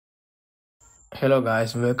Hello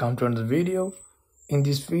guys, welcome to another video. In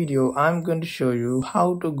this video, I'm going to show you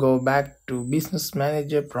how to go back to Business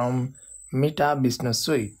Manager from Meta Business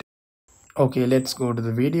Suite. Okay, let's go to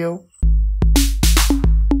the video.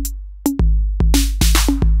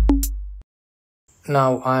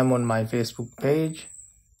 Now I'm on my Facebook page.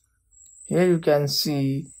 Here you can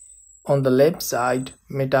see on the left side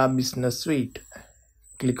Meta Business Suite.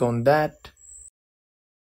 Click on that.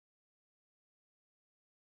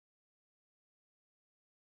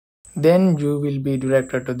 Then you will be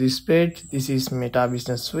directed to this page. This is Meta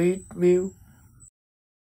Business Suite view.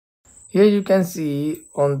 Here you can see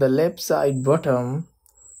on the left side bottom,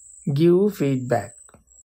 give feedback.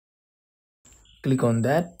 Click on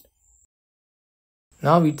that.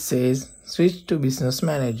 Now it says switch to Business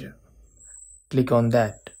Manager. Click on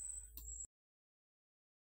that.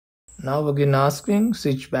 Now again asking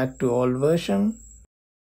switch back to old version.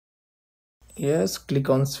 Yes, click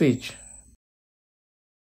on switch.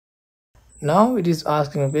 Now it is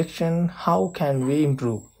asking a question, how can we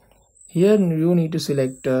improve? Here you need to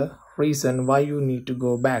select a reason why you need to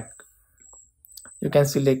go back. You can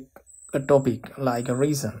select a topic like a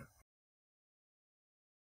reason.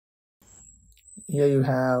 Here you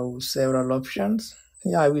have several options.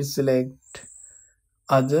 Here I will select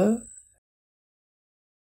other.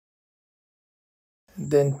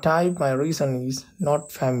 Then type my reason is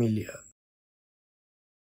not familiar.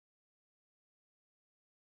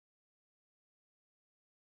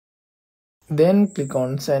 Then click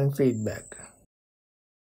on send feedback.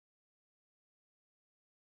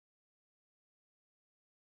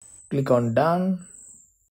 Click on done.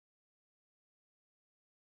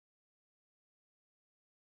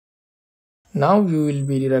 Now you will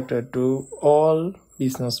be directed to all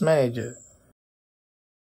Business Manager.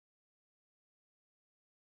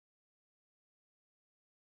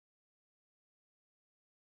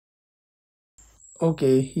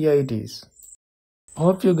 Okay, here it is.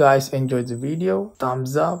 Hope you guys enjoyed the video.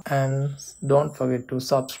 Thumbs up and don't forget to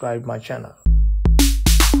subscribe my channel.